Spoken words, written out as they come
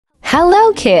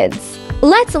Hello, kids!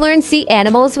 Let's learn sea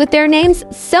animals with their names,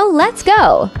 so let's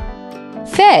go!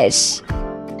 Fish.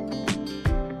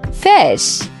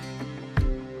 Fish.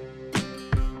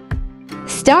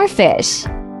 Starfish.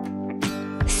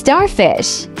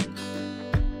 Starfish.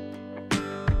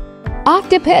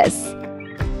 Octopus.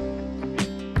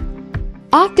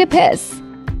 Octopus.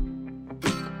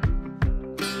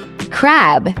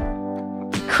 Crab.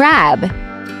 Crab.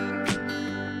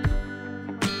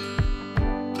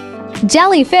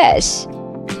 Jellyfish.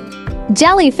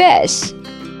 Jellyfish.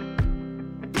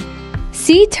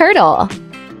 Sea turtle.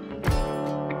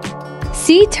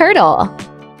 Sea turtle.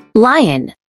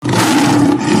 Lion.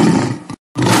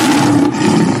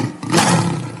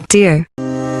 Deer.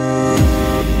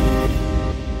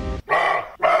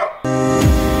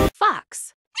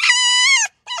 Fox.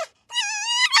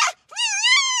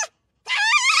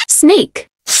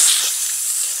 Snake.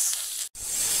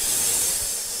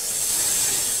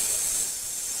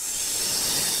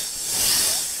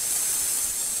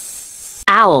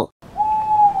 Owl.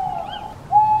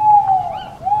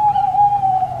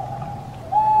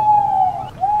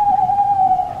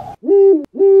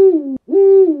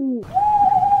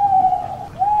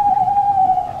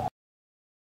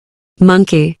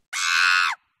 Monkey.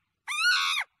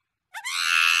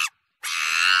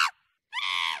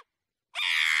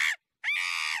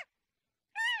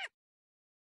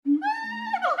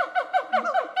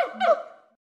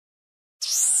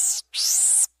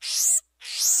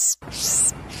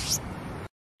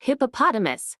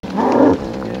 Hippopotamus.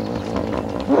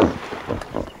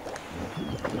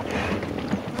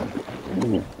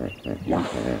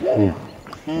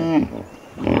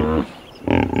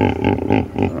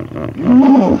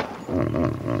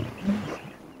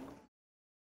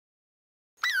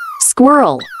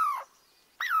 Squirrel.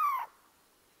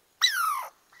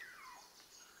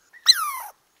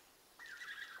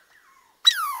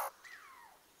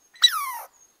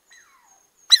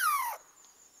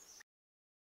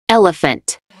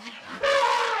 Elephant.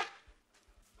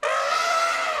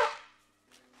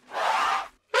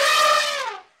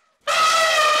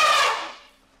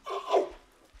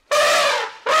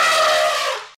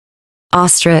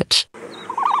 Ostrich.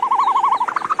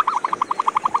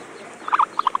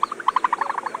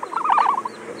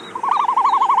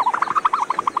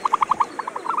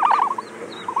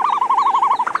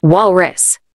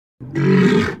 Walrus.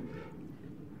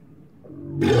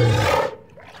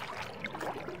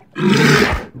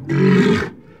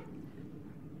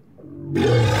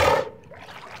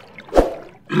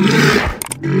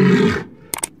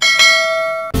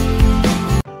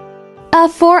 A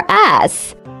for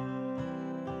ass.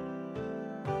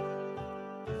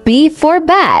 B for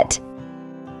bat.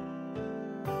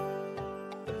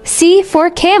 C for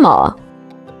camel.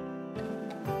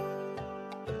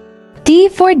 D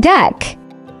for duck.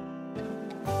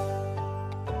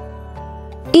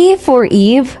 E for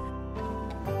Eve.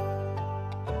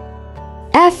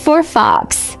 F for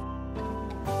fox.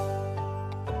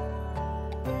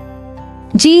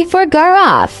 G for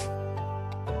giraffe.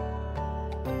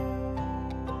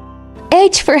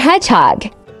 H for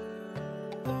hedgehog.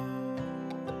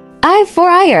 I for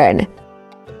iron.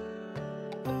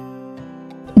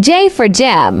 J for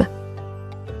jam.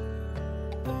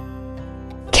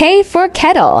 K for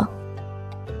kettle.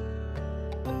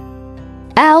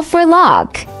 L for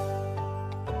lock.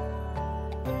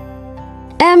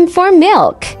 M for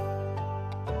milk.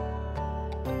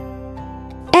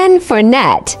 N for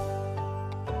net.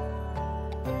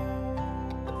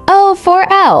 O for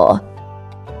owl.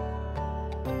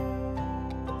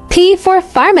 P for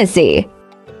pharmacy.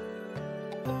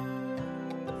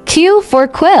 Q for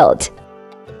quilt.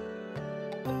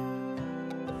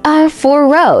 R for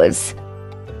rose.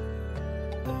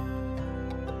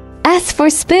 S for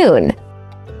spoon.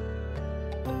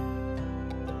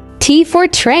 T for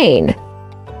train.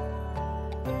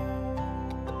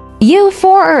 U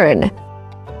for urn.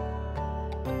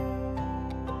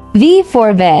 V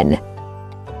for van.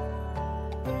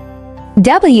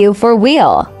 W for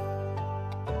wheel.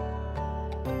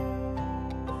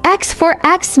 X for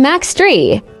X-Max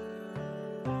tree.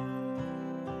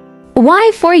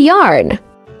 Y for yarn.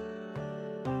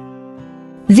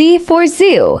 Z for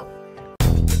zoo.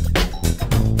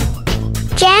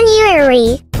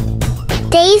 January.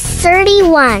 Days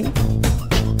 31.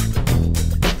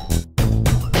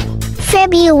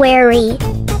 February.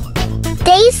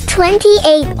 Days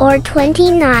 28 or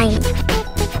 29.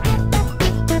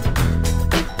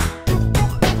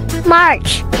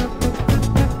 March.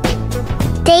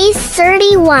 Days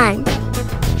 31.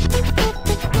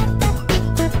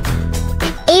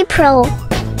 April.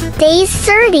 Days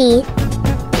 30.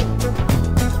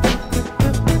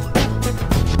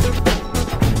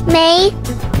 May.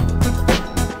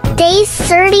 Days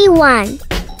 31.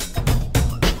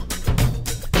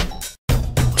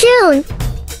 June.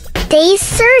 Days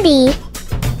 30.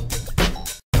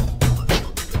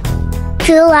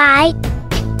 July.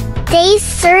 Days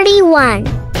 31.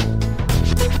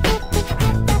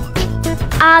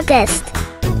 August.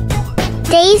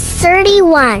 Days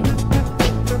 31.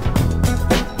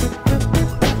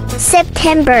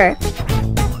 September.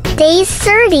 Days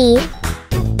 30.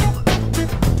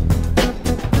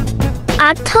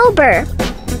 October.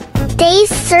 Days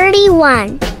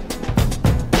 31.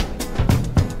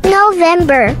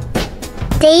 November.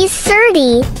 Days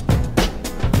 30.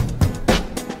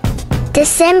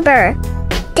 December.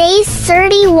 Days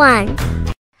 31.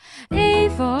 A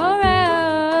for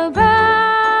elbow,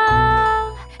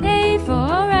 A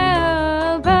for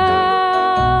elbow,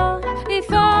 E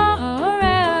for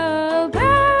elbow,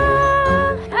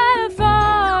 F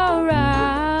for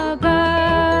elbow,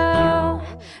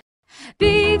 B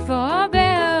for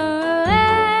belly,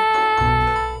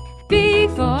 B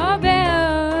for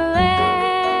belly,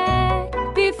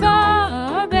 B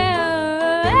for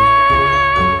belly,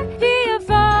 B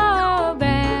for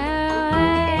belly,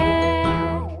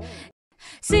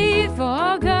 C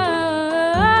for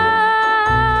girl,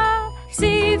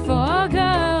 C for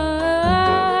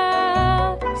girl,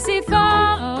 C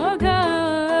for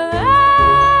girl,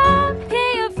 D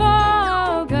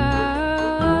for girl,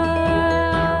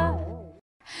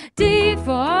 D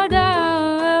for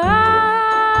doll,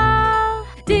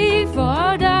 D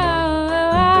for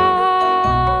doll,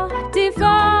 D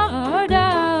for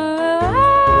doll,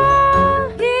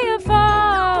 D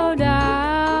for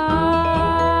doll,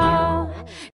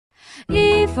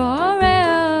 E for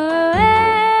egg,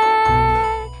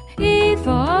 E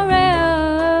for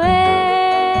egg,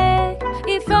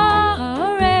 E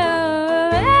for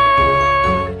egg,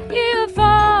 U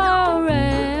for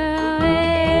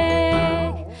egg,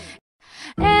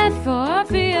 F for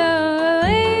fish,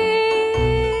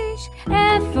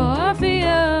 F for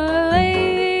fish,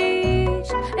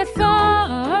 F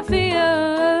for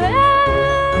fish,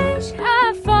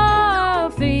 F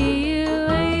for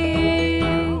fish,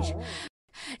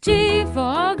 G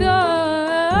for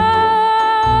gold,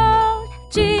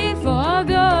 G for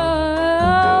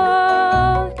gold,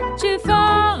 G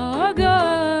for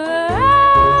gold,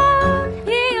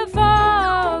 E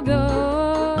for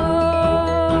gold,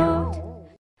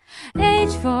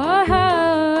 H for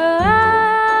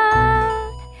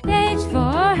heart, H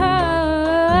for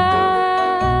heart,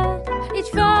 H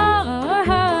for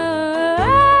heart,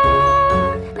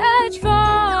 H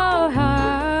for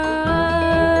heart,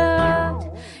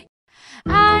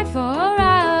 I for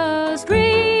ice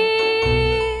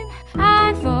cream,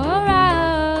 I for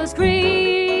ice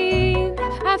cream,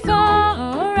 I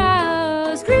for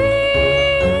ice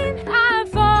cream, I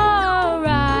for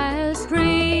ice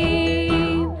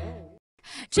cream,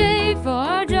 J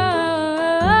for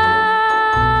jug,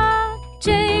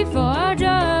 J for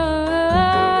jug,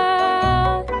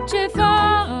 J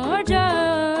for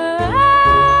jug,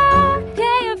 K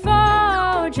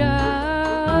for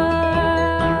jug,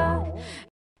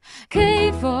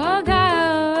 K for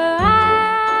kite,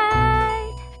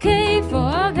 K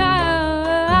for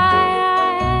kite,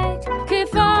 K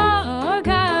for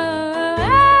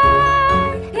kite,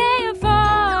 K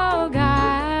for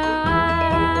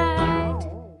kite,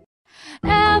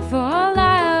 L for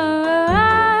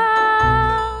lion,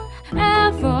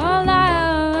 L for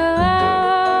lion,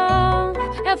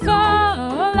 L for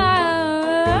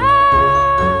lion,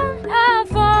 L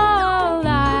for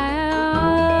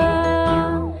lion,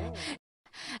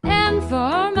 M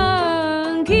for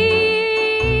monkey,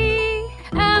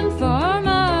 M for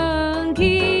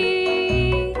monkey,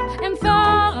 M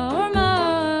for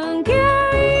monkey,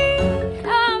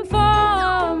 M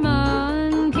for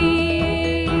monkey,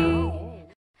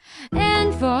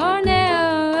 N for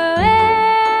nest,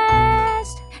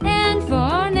 N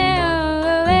for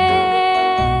nest,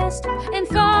 N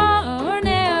for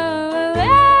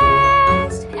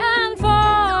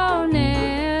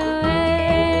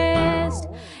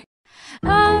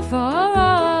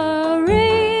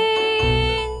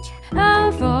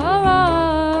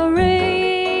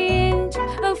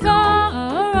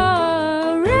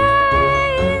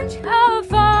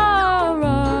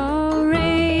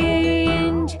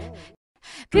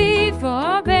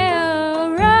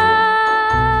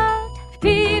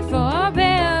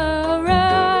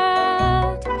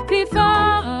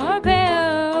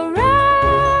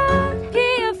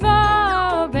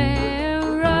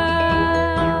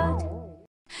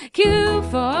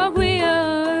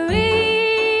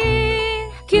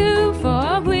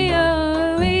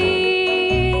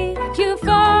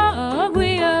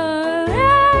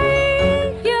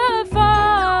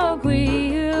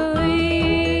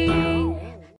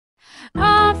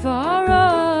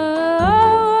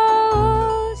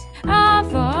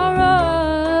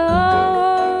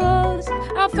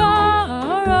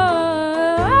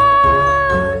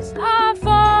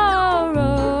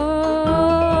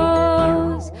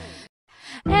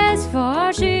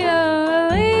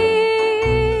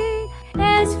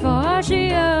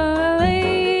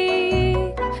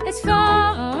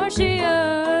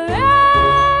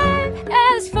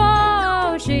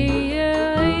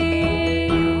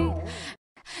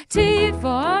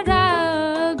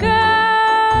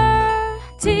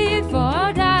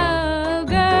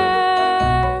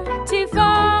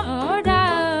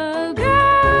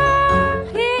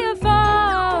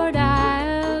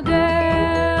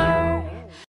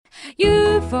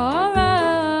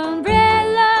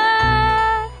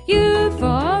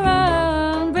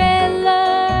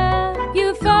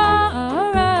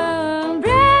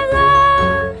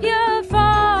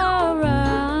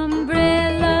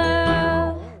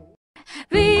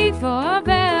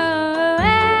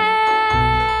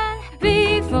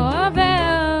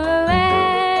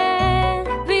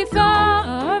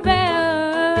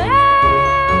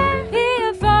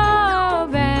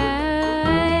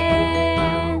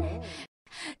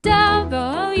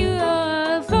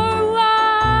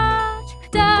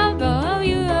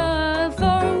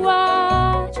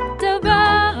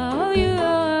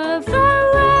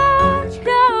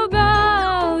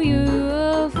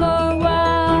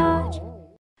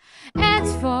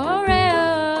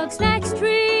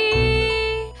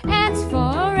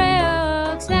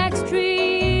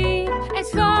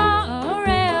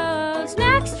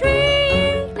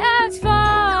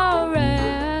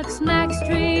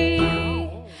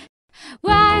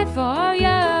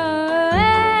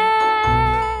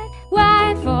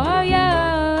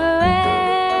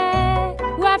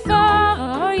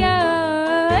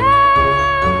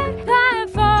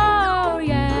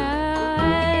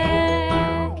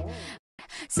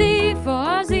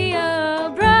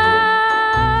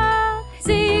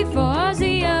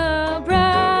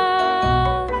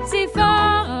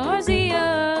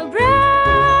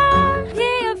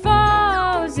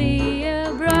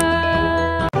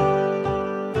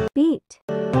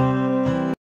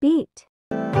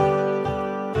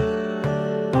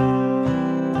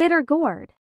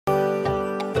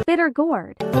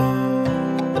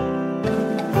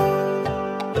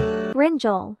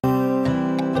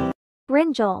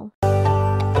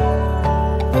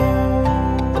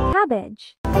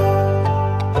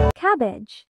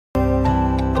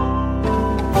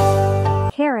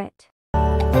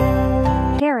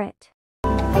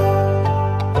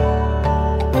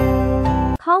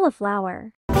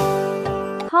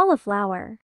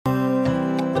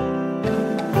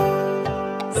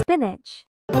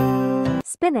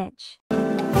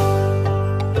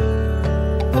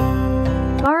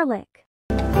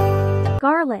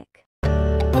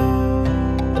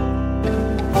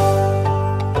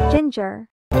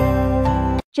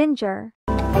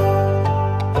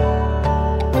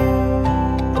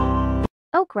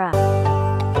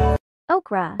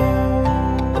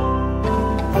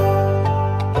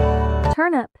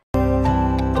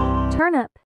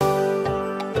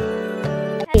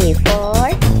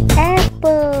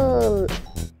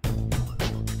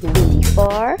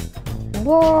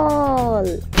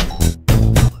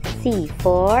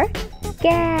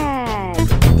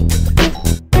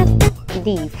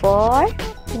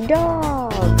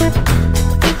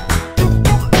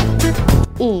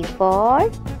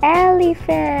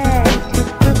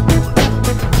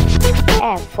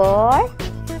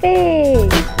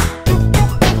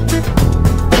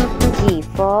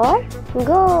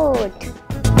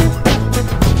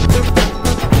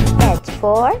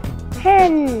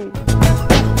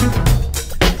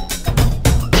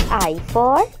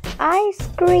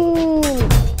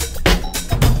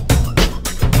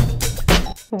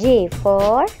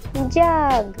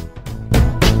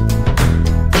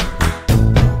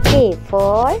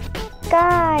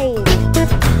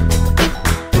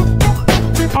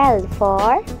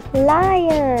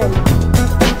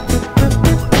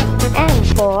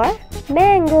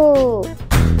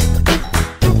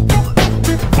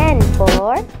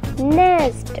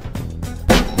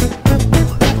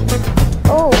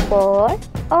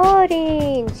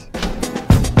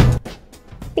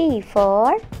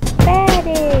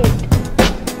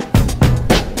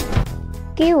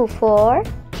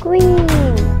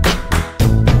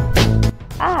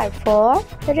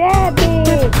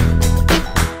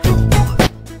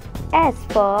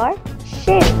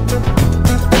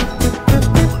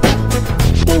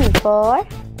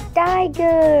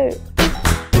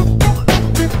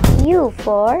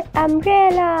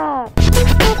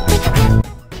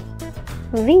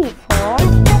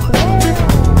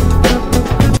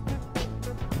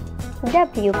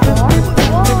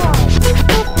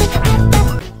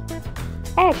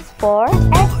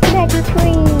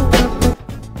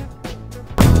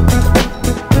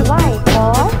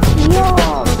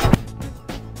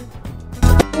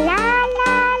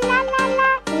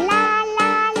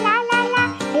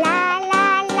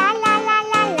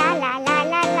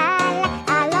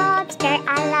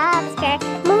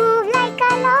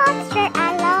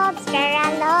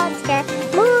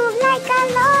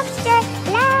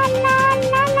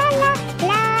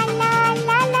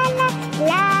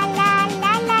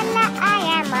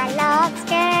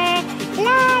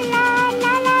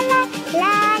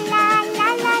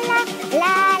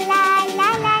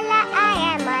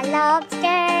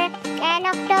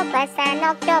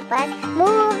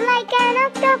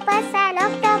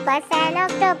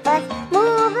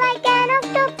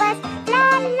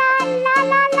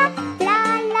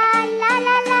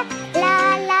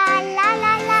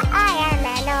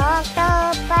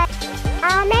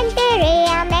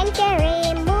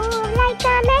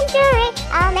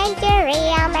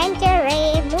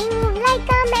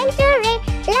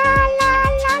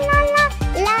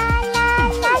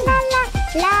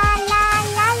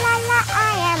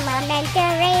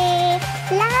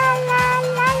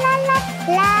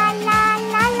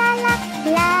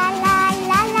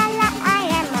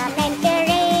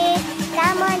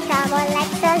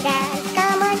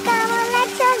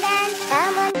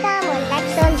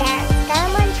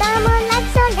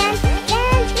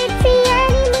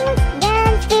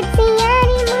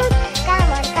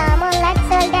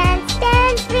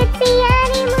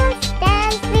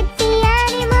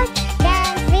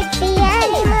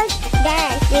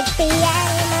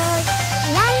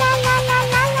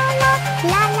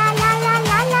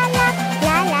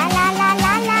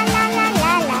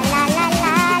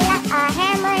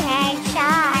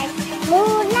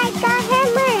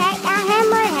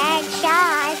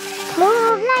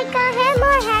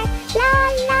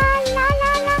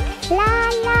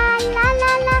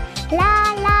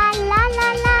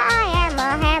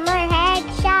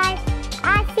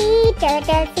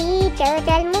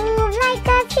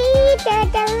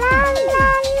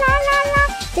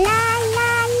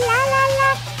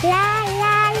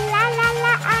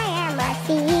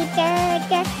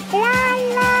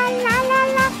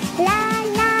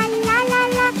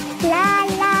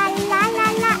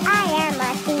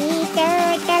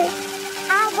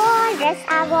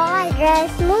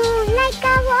walrus. Move like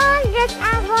a walrus,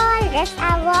 a walrus,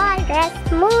 a walrus.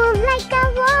 Move like a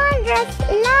walrus.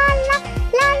 La la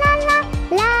la la la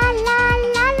la la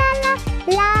la la la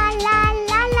la la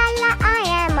la la la. I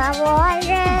am a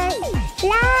walrus.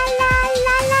 La la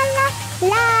la la la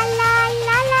la la la la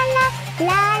la la la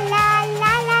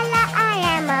la la la. I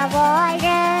am a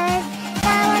walrus.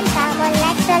 Come on,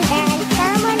 let's all dance.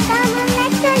 Come on,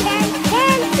 let's all dance.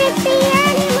 Dance with the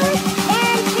animals.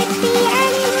 Dance with the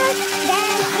animals.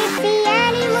 Dance with the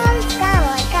animals.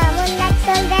 Come on, let's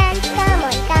all dance. Come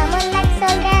on, let's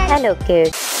all dance. Hello,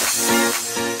 kids.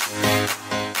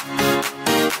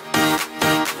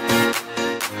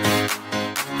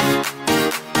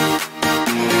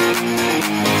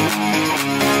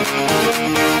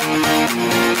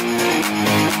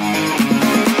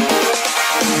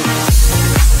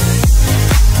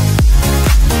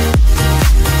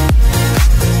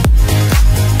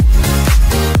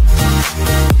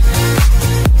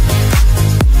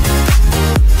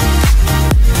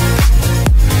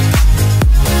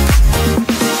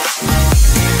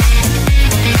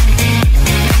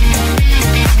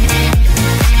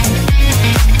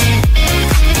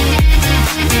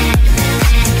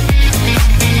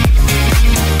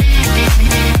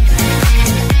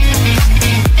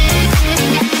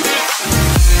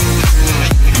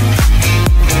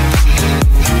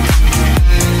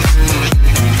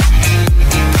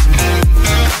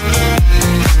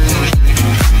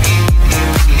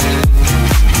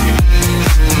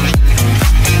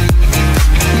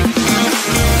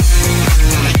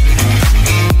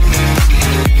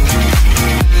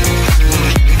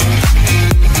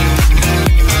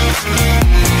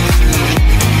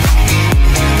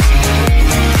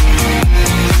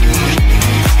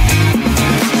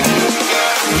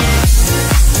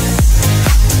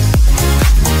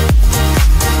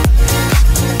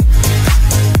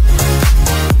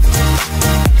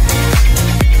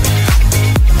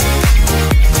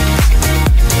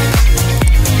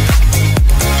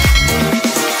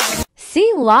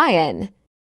 Lion.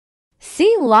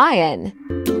 Sea lion.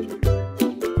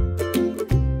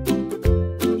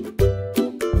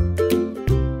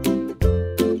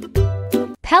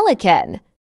 Pelican.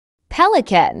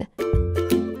 Pelican.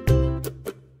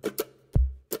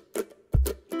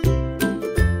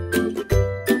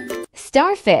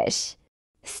 Starfish.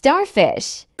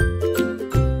 Starfish.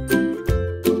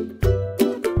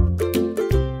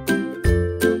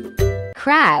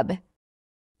 Crab.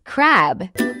 Crab.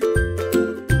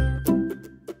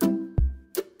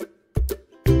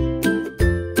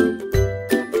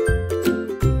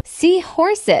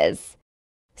 Seahorses.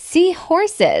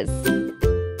 Seahorses.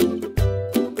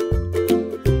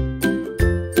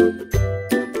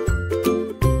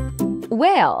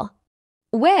 Whale.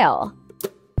 Whale.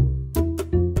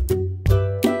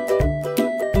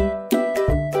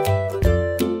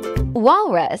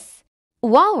 Walrus.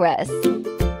 Walrus.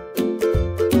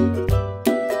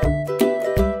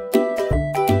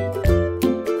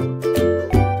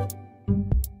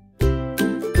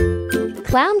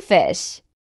 Clownfish.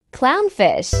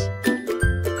 Clownfish.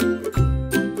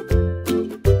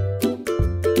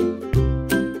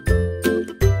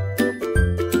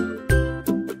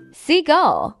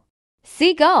 Seagull.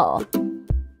 Seagull.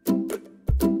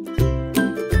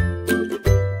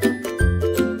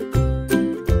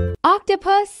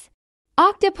 Octopus.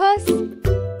 Octopus.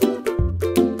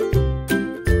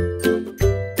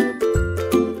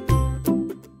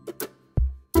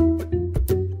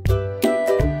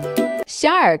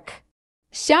 Shark.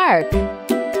 Shark.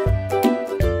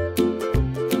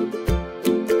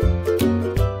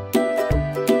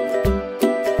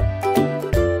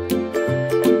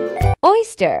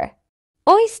 Oyster.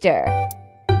 Oyster.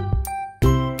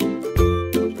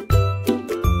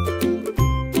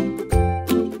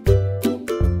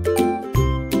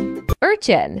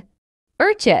 Urchin.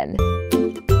 Urchin.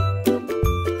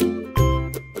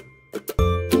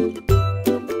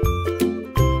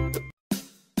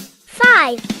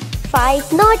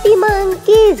 Five naughty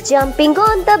monkeys jumping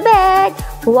on the bed.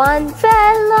 One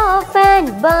fell off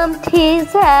and bumped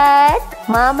his head.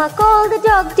 Mama called the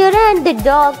doctor and the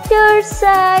doctor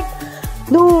said,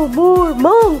 "No more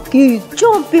monkeys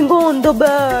jumping on the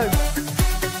bed."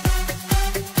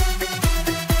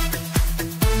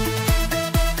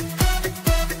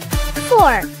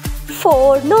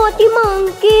 Four naughty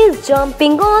monkeys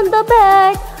jumping on the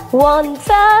bed. One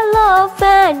fell off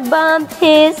and bumped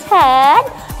his head.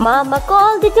 Mama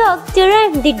called the doctor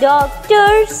and the doctor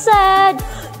said,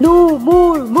 "No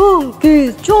more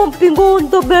monkeys jumping on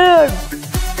the bed."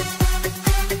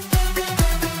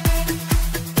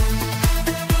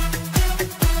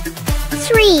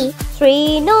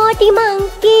 Three naughty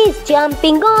monkeys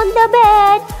jumping on the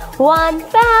bed. One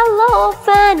fell off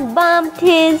and bumped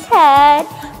his head.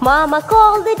 Mama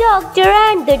called the doctor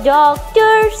and the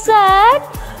doctor said,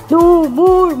 "No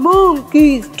more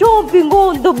monkeys jumping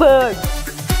on the bed."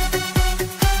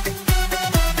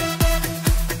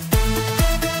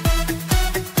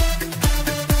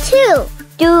 Two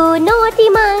naughty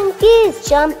monkeys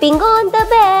jumping on the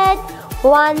bed.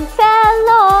 One fell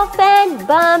off and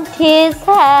bumped his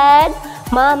head.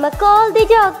 Mama called the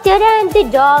doctor and the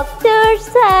doctor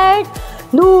said,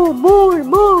 "No more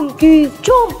monkeys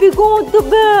jumping on the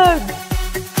bed."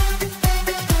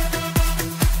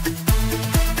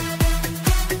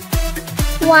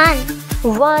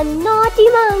 One naughty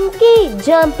monkey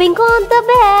jumping on the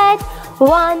bed.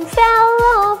 One fell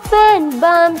off and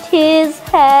bumped his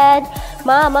head.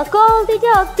 Mama called the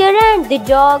doctor and the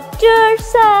doctor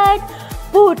said,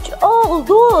 "Put all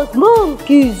those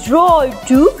monkeys right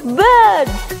to bed."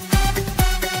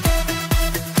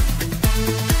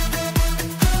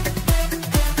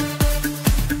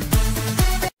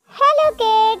 Hello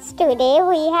kids, today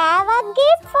we have a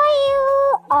gift for you.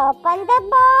 Open the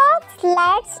box,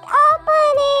 let's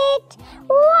open it.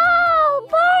 Wow,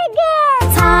 burger!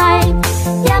 Time.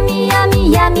 Yummy, yummy,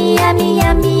 yummy, yummy,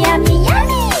 yummy, yummy,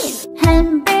 yummy.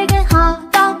 Hamburger, hot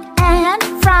dog, and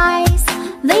fries.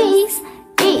 This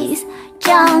is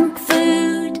junk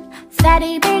food.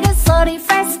 Fatty burger, salty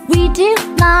fries, we do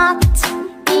not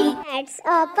eat. Let's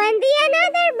open the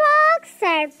another box.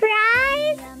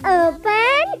 Surprise!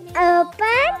 Open,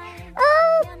 open.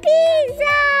 Oh,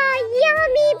 pizza!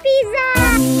 Yummy pizza!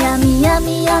 Yummy,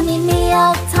 yummy, yummy,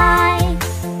 meal time.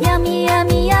 Yummy,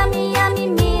 yummy, yummy, yummy,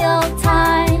 meal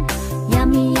time.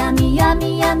 Yummy, yummy,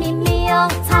 yummy, yummy, meal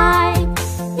time.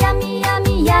 Yummy,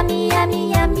 yummy, yummy, yummy,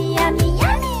 yummy, yummy,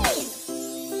 yummy.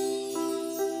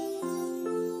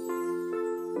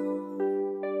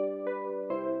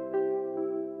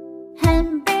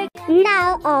 Hamburger. Now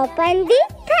open the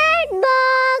third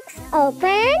box.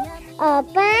 Open,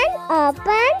 open,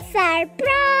 open.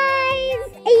 Surprise!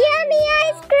 Yummy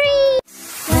ice cream!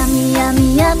 Yummy, yummy,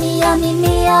 yummy, yummy,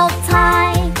 meal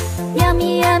time.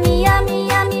 Yummy, yummy, yummy,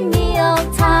 yummy, meal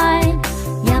time.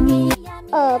 Yummy.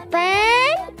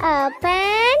 Open,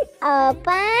 open,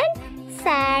 open.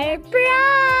 Surprise!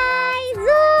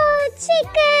 Oh,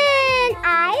 chicken!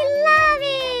 I love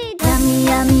it! Yummy,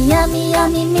 yummy, yummy,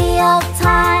 yummy, meal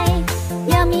time.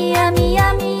 Yummy, yummy,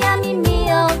 yummy, yummy,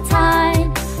 meal time.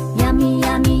 Yummy,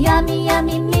 yummy, yummy,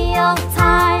 yummy, meal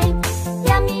time.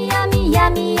 Yummy, yummy,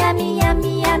 yummy, yummy,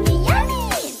 yummy, yummy, yummy.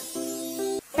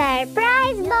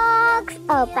 Surprise box!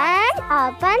 Open,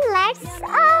 open, let's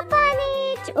open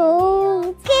it!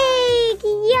 Oh, cake!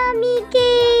 Yummy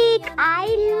cake! I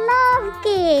love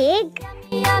cake!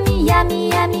 Yummy, yummy,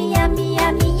 yummy, yummy,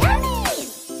 yummy, yummy.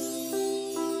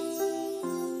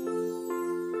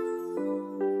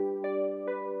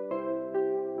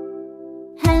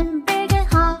 Hamburger,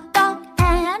 hot dog,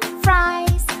 and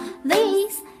fries.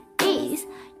 This is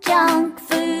junk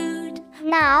food.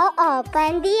 Now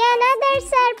open the another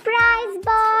surprise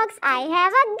box. I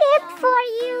have a gift for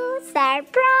you.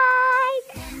 Surprise!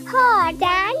 Hot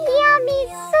and yummy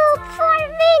soup for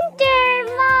winter.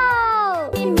 Wow!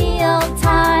 Meal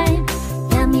time.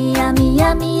 Yummy, yummy,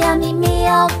 yummy, yummy,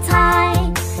 meal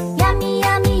time. Yummy,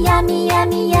 yummy, yummy,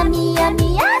 yummy, yummy, yummy,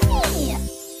 yummy.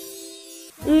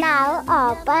 Now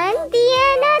open the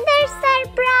another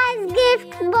surprise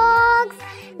gift box.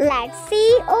 Let's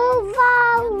see. Oh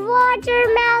wow,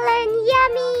 watermelon,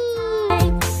 yummy!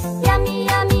 Yummy,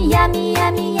 yummy, yummy,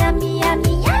 yummy, yummy,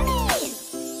 yummy, yummy.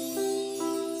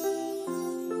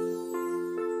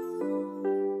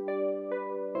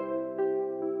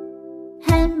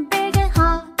 Hamburger,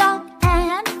 hot dog,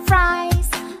 and fries.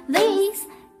 This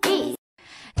is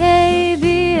A,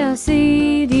 B,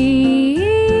 C, D,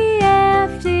 E,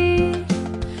 F, G,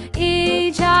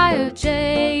 H, I,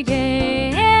 J, K,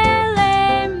 L,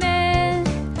 M, N,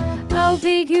 O,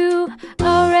 P, Q,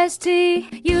 R, S, T,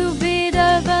 U, V,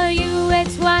 W,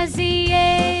 X, Y, Z,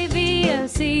 A, B,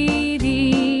 C, D,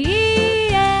 E,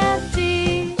 F,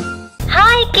 G.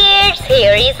 Hi kids,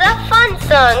 here is a fun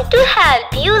song to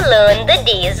help you learn the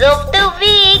days of the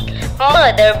week.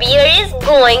 Mother Bear is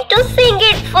going to sing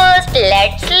it first.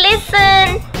 Let's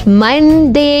listen.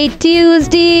 Monday,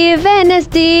 Tuesday,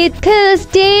 Wednesday,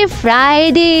 Thursday,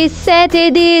 Friday,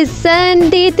 Saturday,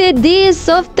 Sunday, the days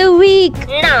of the week.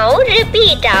 Now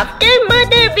repeat after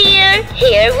Mother Bear.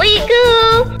 Here we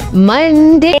go.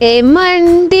 Monday,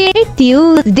 Monday,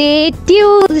 Tuesday,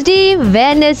 Tuesday,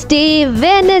 Wednesday,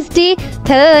 Wednesday,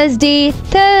 Thursday,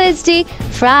 Thursday,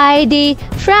 Friday,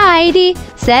 Friday,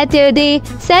 Saturday,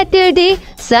 Saturday,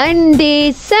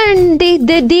 Sunday, Sunday,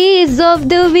 the days of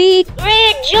the week.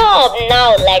 Great job!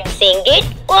 Now let's sing it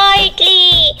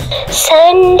quietly.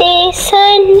 Sunday,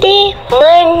 Sunday,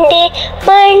 Monday,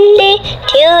 Monday,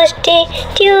 Tuesday,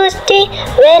 Tuesday,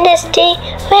 Wednesday,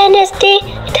 Wednesday,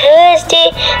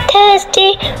 Thursday,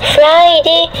 Thursday,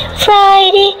 Friday,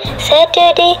 Friday,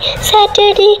 Saturday,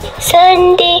 Saturday,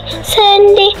 Sunday,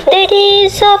 Sunday, the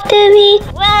days of the week.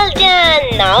 Well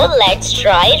done! Now let's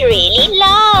try really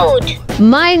loud.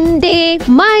 Monday,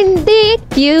 Monday,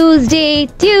 Tuesday,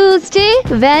 Tuesday,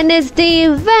 Wednesday,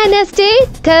 Wednesday,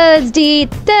 Thursday,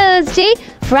 Thursday,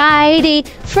 Friday,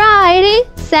 Friday,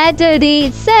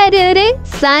 Saturday, Saturday,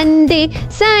 Sunday,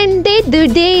 Sunday, the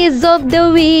days of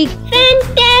the week.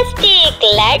 Fantastic!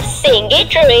 Let's sing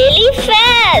it really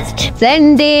fast.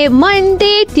 Sunday,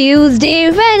 Monday, Tuesday,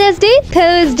 Wednesday,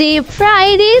 Thursday,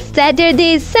 Friday,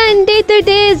 Saturday, Sunday, the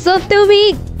days of the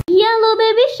week. Yellow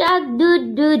baby shark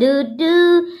do do do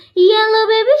do. Yellow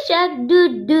baby shark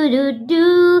do do do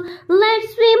do.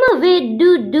 Let's swim away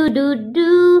do do do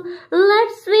do.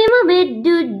 Let's swim away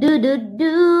do do do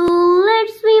do.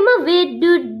 Let's swim away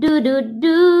do do do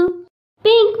do.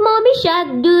 Pink mommy shark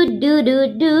do do do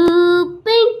do.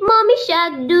 Pink mommy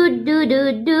shark do do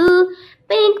do do.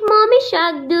 Pink mommy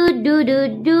shark do do do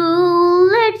do.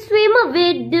 Let's swim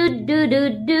away do do do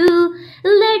do.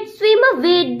 Let's swim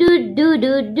away do do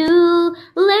do do.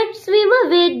 Let's swim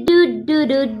away do do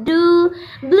do do.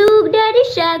 Blue daddy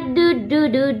shark do do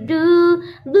do do.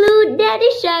 Blue daddy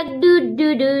shark do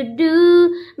do do do.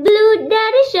 Blue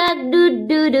daddy shark do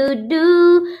do do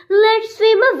do. Let's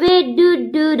swim away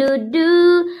do do do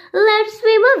do. Let's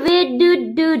swim away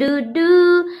do do do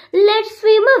do. Let's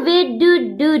swim away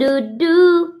do do do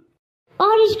do.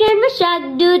 Orange grandma shark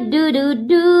do do do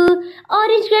do.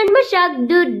 Orange grandma shark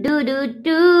do do do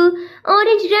do.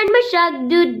 Orange grandma shark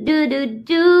do do do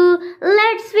do.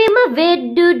 Let's swim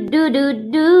away do do do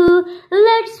do.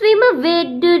 Let's swim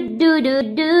away do do do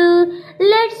do.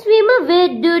 Let's swim away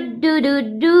do do do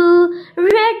do.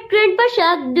 Red grandpa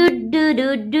shark do do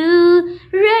do do.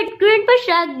 Red grandpa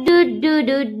shark do do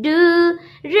do do.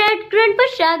 Red grandpa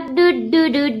shark do do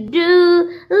do do.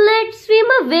 Let's swim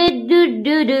away do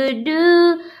do do do.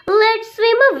 Let's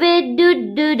swim away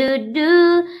do do do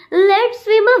do. Let's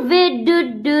swim away do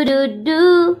do do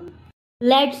do.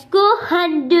 Let's go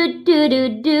hunt do do do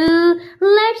do.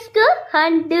 Let's go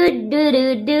hunt do do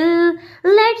do do.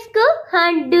 Let's go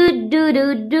hunt do do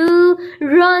do do.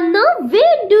 Run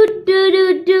away do do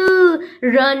do do.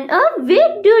 Run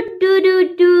away do do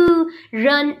do do.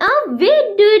 Run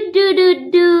away do do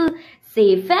do do.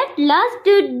 Safe at last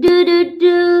do do do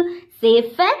do.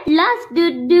 Safe at last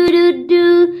do do do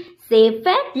do. Safe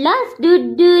at last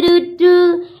do do do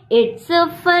do. It's so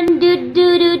fun do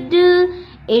do do do.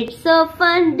 It's so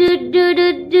fun do do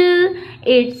do do.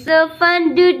 It's so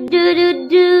fun do do do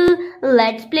do.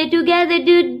 Let's play together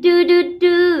do do do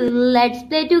do. Let's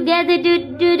play together do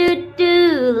do do do.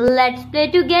 Let's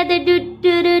play together do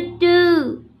do do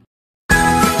do.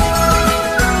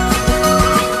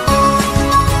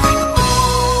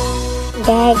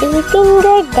 Daddy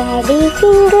finger,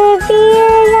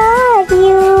 where are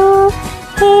you?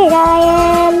 Here I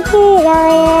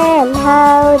am,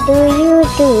 how do you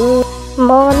do?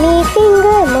 Mommy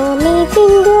finger,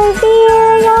 where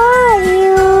are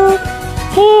you?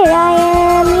 Here I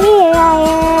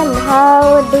am, how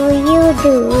do you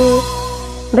do?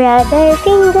 Brother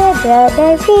finger,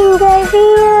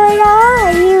 where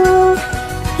are you?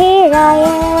 Here I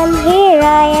am,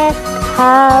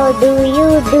 how do you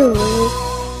do?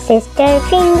 Sister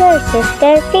finger,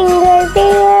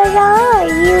 where are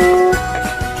you?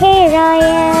 Here I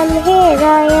am,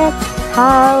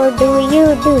 how do you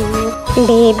do?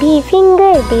 Baby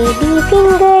finger, where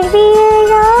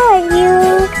are you?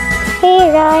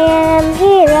 Here I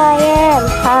am,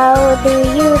 how do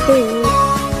you do?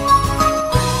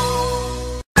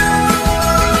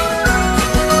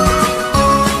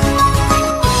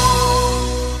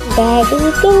 Daddy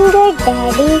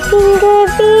finger,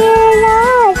 where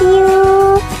are you?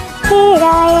 Here I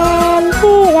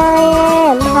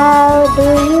am, how do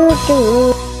you do?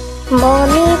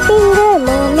 Mommy finger,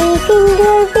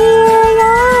 where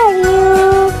are you?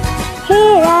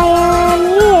 Here I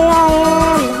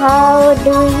am, how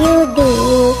do you do?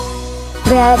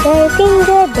 Brother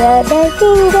finger,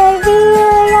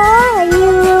 where are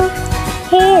you?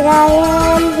 Here I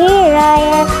am,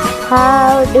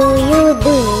 how do you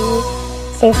do?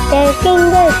 Sister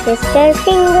finger,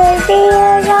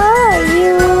 where are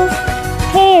you?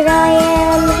 Here I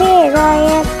am,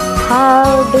 how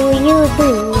do you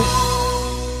do?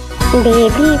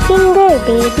 Baby finger,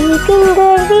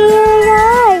 where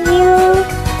are you?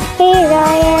 Here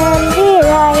I am,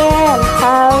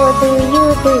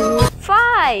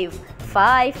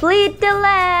 5 little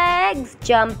eggs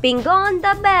jumping on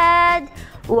the bed.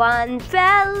 One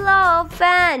fell off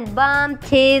and bumped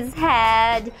his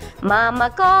head. Mama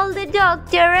called the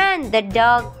doctor and the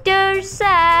doctor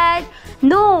said,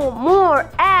 "No more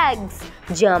eggs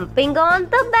jumping on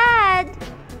the bed."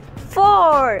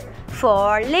 4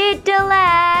 little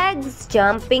eggs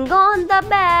jumping on the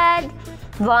bed.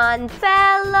 One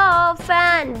fell off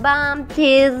and bumped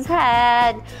his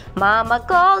head. Mama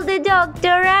called the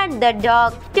doctor and the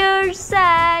doctor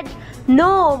said,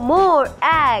 "No more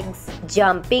eggs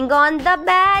jumping on the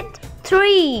bed."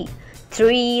 3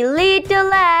 little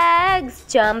eggs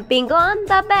jumping on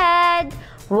the bed.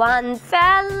 One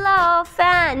fell off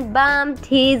and bumped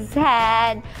his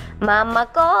head. Mama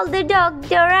called the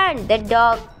doctor and the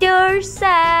doctor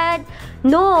said,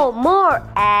 "No more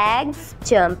eggs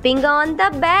jumping on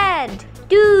the bed."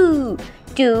 2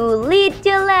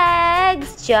 little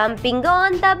eggs jumping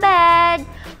on the bed.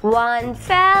 One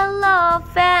fell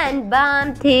off and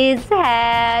bumped his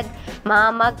head.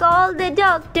 Mama called the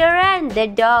doctor and the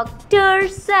doctor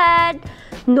said,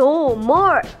 "No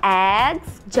more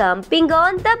eggs jumping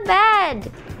on the bed."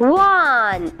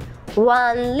 1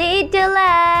 little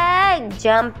egg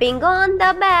jumping on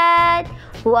the bed.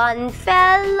 One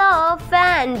fell off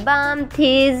and bumped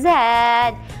his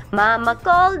head. Mama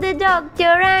called the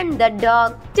doctor and the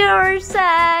doctor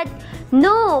said,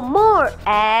 "No more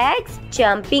eggs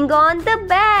jumping on the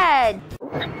bed."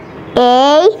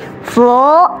 A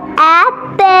for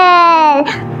apple,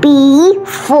 B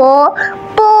for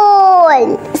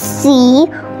ball, C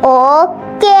for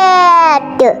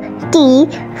cat, D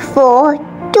for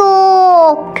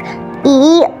dog,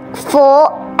 E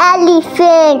for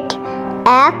elephant,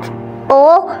 F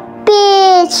for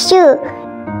fish,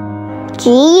 G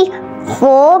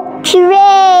for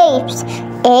grapes,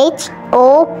 H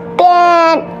for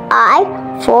pen, I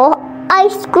for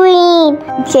ice cream,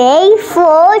 J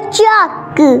for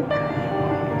jug,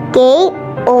 K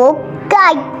for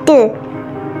kite,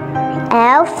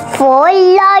 L for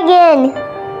lion,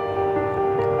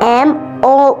 M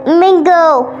for mango,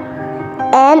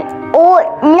 N for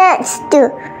nest,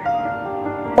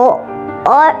 O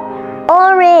for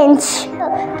orange,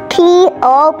 P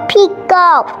for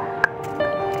peacock,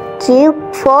 Q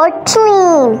for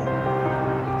train,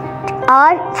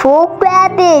 R for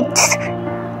rabbit,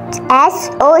 S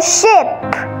for ship,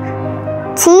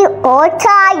 T for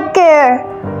tiger,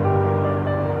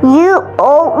 U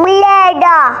for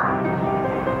ladder,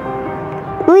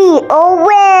 V for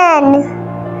van,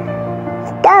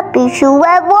 W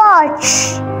for watch,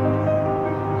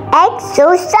 X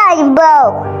for cyber,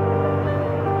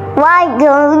 Y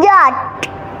for yacht,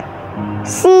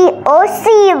 C for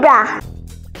zebra.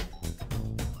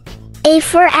 A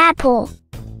for apple,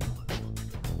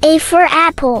 A for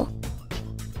apple.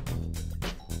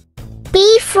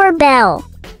 B for bell,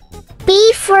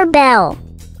 B for bell.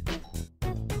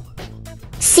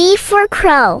 C for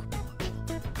crow,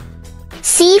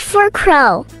 C for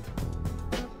crow.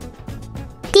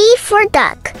 D for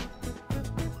duck,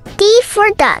 D for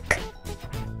duck.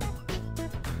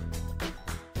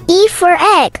 E for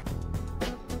egg,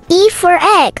 E for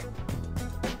egg.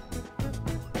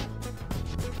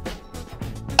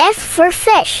 F for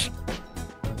fish,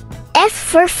 F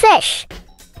for fish.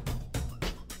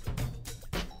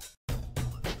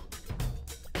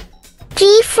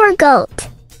 G for goat,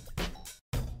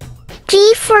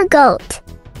 G for goat.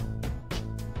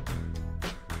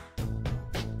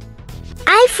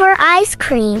 I for ice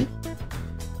cream,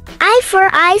 I for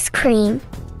ice cream.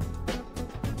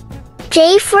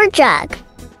 J for jug,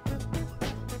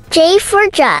 J for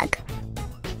jug.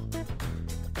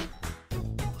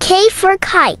 K for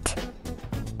kite,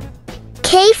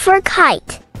 K for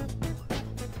kite.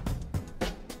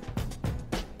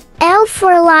 L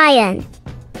for lion,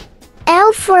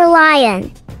 L for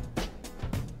lion.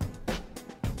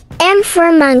 M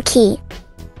for monkey,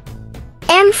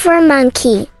 M for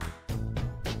monkey.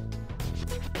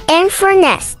 N for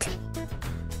nest,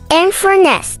 N for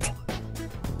nest.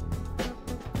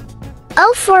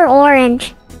 O for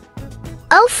orange,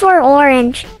 O for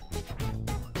orange.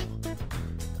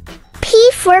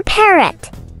 P for parrot,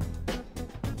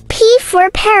 P for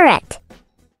parrot.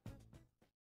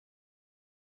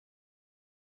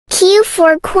 Q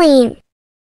for queen,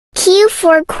 Q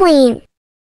for queen.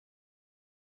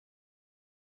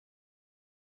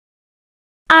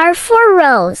 R for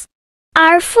rose,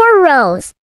 R for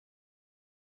rose.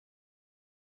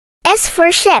 S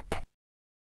for ship,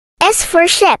 S for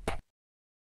ship.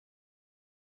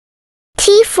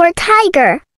 T for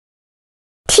tiger,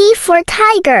 T for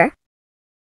tiger.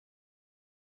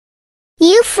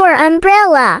 U for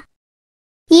umbrella,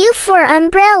 U for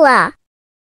umbrella.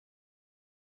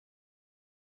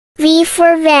 V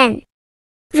for van.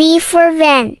 V for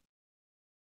van.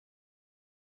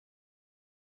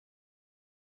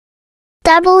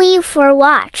 W for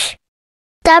watch.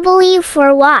 W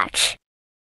for watch.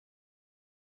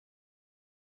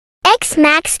 X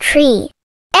max tree.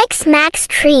 X max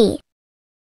tree.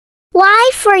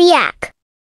 Y for yak.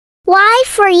 Y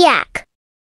for yak.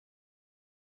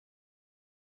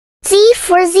 Z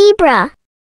for zebra.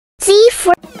 Z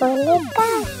for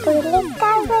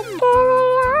Pulika, what color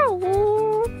are you?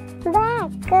 Black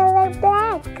color,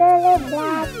 black color,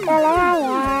 black color I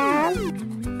am.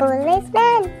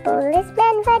 Policeman,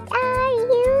 policeman, what are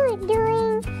you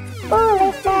doing?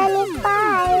 Policeman is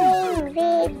firing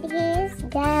with his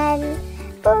gun.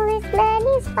 Policeman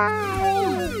is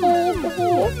firing with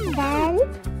his gun.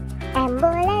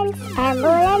 Ambulance,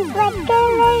 ambulance, what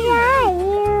color are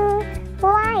you?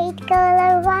 White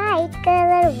color, white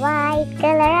color, white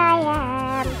color I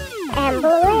am.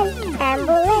 Ambulance,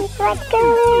 ambulance, what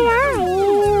color are you?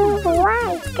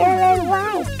 White color,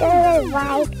 white color,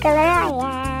 white color I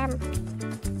am.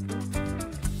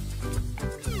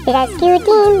 Rescue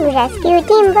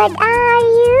team, what are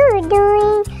you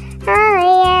doing? I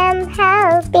am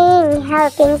helping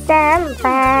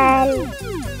someone.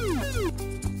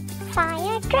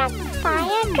 Fire truck,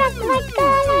 what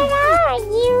color are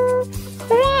you?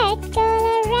 Red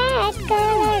color, red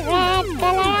color, red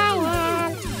color I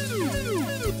am.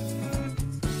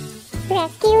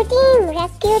 Rescue team,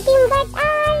 what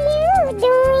are you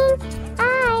doing? I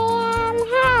am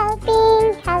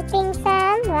helping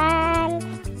someone.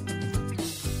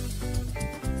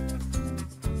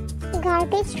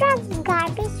 Garbage truck,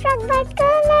 what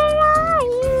color are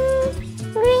you?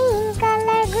 Green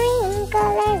color, green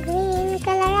color, green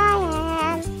color I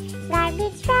am.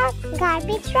 Garbage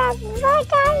truck, what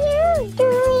are you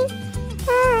doing?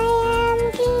 I am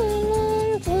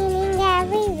cleaning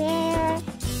everywhere.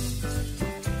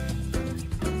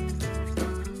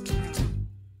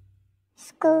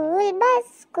 School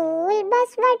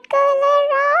bus, what color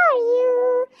are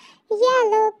you?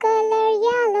 Yellow color,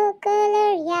 yellow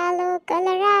color, yellow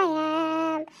color I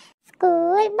am.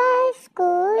 School bus,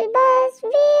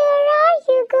 where are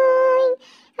you going?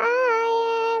 I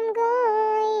am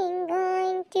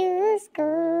going to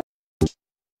school.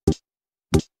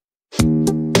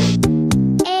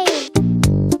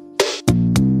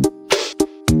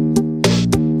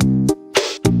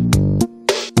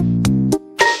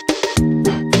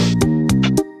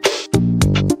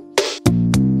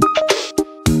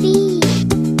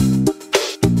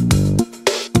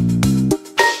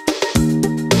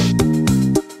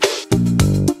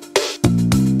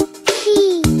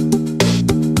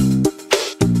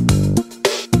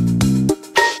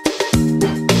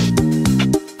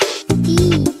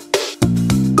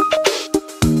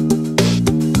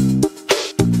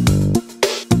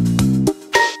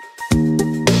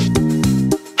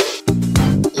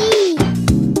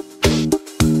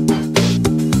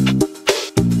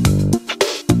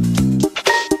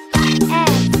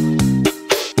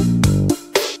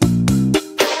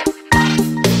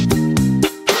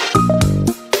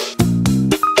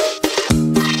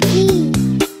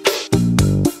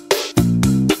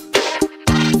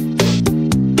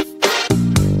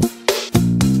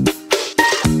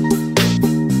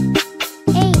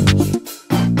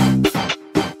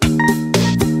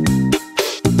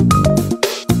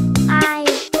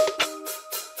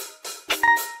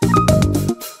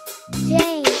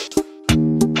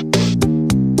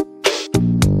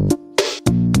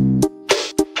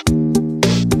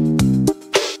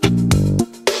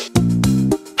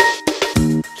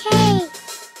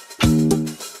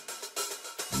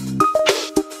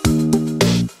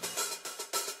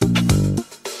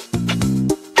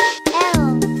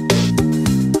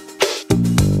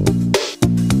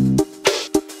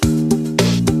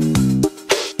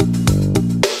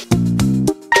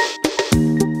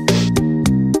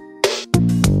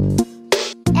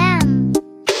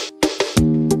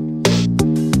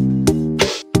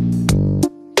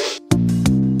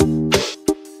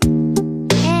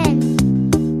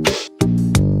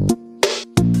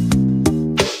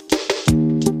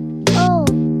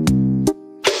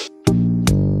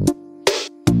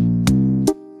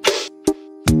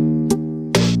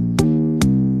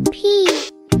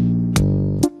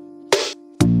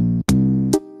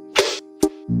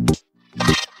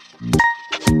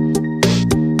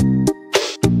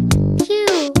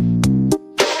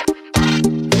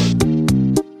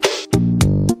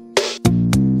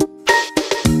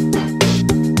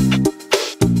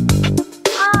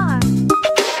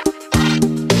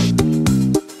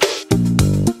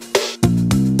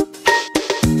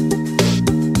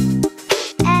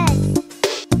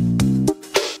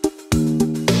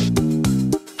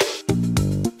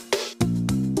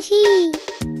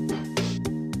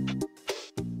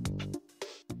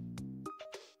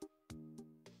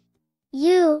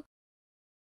 U.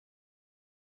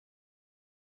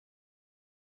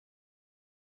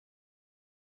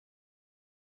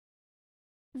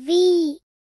 V.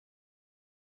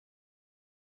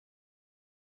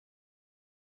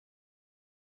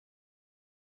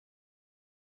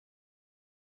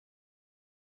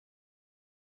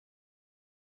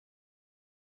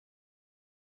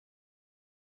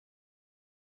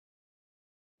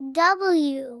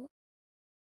 W.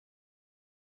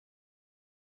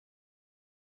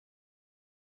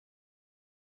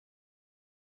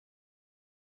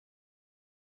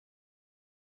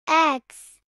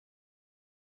 X.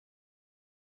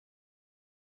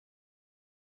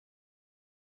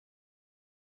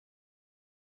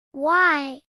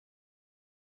 Y.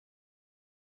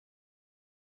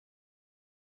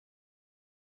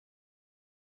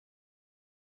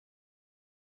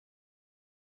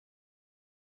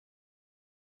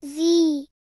 Z.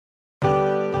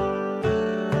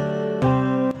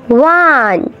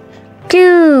 1,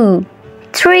 2,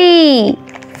 3,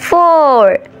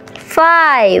 4,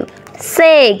 5,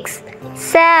 6,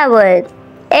 7,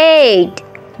 8,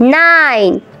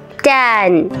 9,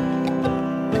 10,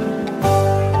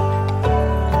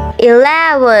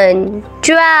 11,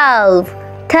 12,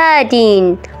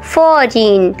 13,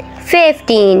 14,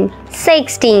 15,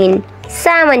 16,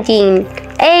 17,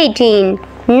 18,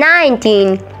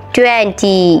 19,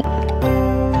 20.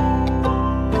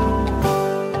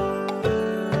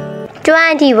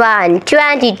 21,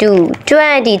 22,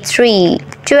 23,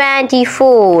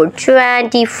 24,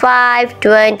 25,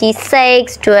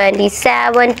 26,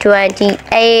 27,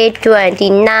 28,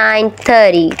 29,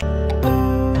 30.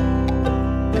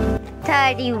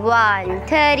 31,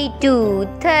 32,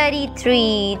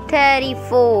 33,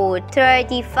 34,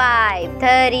 35,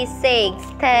 36,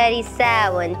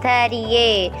 37,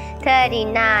 38,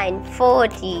 39,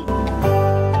 40.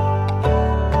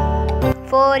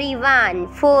 41,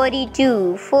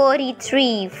 42,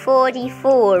 43,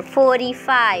 44,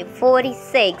 45,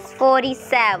 46,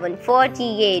 47,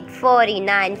 48,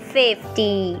 49,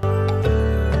 50.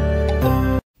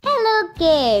 Hello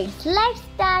kids, let's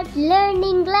start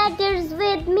learning letters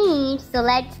with me. So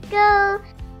let's go.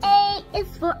 A is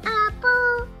for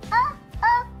apple.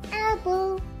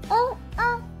 Apple.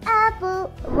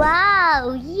 Apple.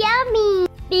 Wow, yummy.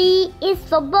 B is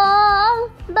for ball.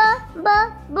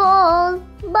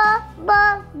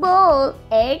 Ball.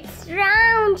 It's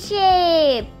round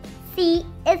shape. C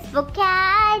is for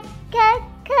cat. Cat.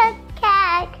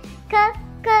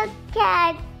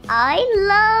 I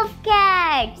love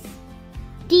cats.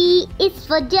 D is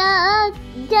for duck.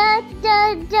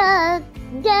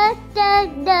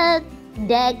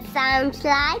 Duck sounds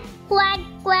like quack.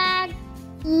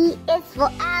 E is for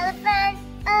elephant.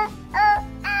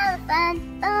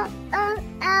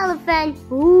 Elephant.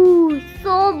 Ooh,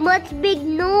 so much big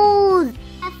nose.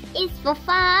 F is for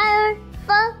fire.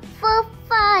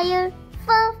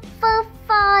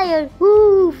 Fire.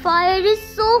 Ooh, fire is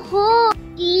so hot.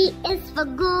 G is for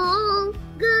goal.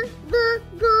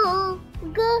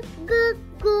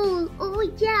 Goal. Oh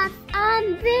yes,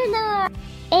 I'm winner.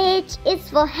 H is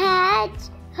for hat.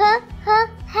 Hat.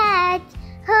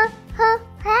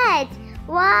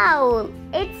 Wow,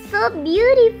 it's so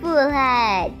beautiful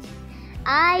hat.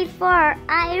 I for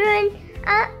iron.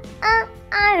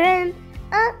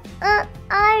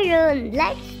 Iron.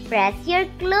 Let's press your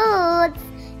clothes.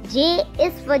 J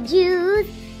is for juice.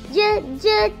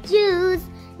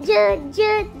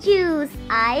 Juice.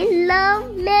 I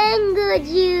love mango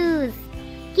juice.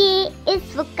 K is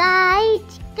for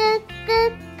kite.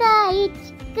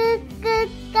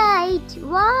 Kite.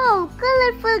 Wow,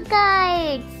 colorful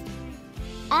kites.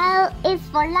 L is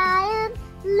for lion.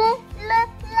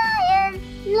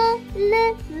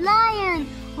 Lion.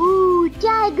 Ooh,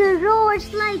 tiger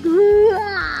roars like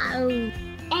wow.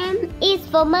 M is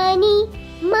for money.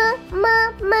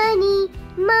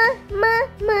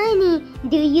 Money.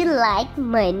 Do you like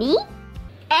money?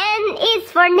 N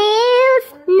is for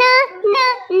nails.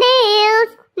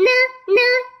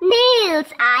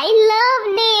 Nails. I love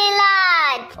nail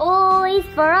art. O is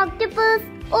for octopus.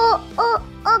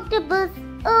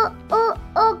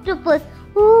 Octopus.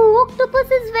 Ooh, octopus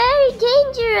is very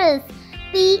dangerous.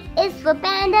 P is for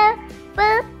panda.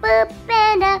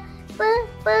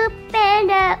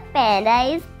 Panda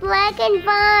is black and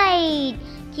white.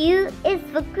 Q is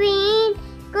for queen.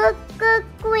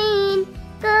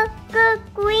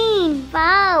 Queen.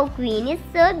 Wow, queen is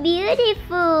so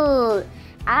beautiful.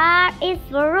 R is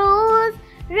for rose.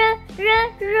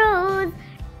 Rose.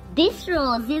 This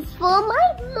rose is for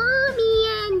my mommy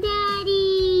and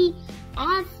daddy.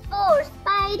 S for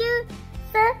spider.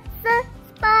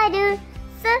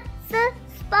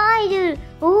 Spider.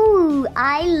 Ooh,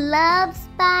 I love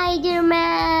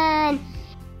Spider-Man.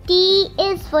 T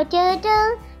is for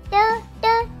turtle.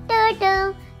 Turtle.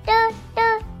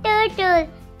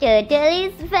 Turtle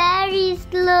is very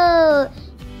slow.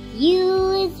 U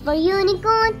is for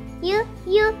unicorn.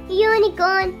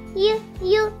 Unicorn.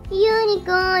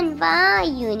 Unicorn. Wow,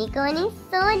 unicorn is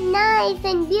so nice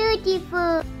and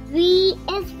beautiful. V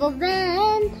is for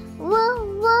van.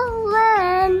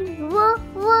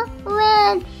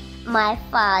 Van. My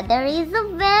father is a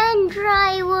van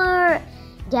driver.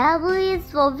 W is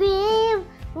for wave.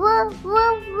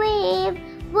 Wave.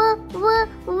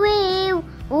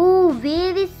 Oh,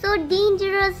 wave is so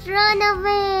dangerous. Run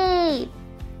away.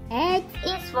 X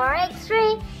is for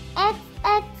X-ray.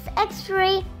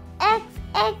 X-ray.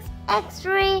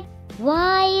 X-ray.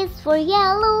 Y is for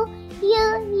yellow.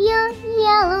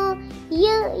 Yellow.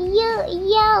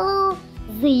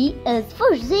 Z is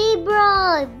for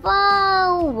zebra.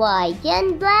 Wow, white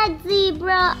and black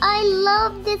zebra. I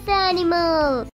love this animal.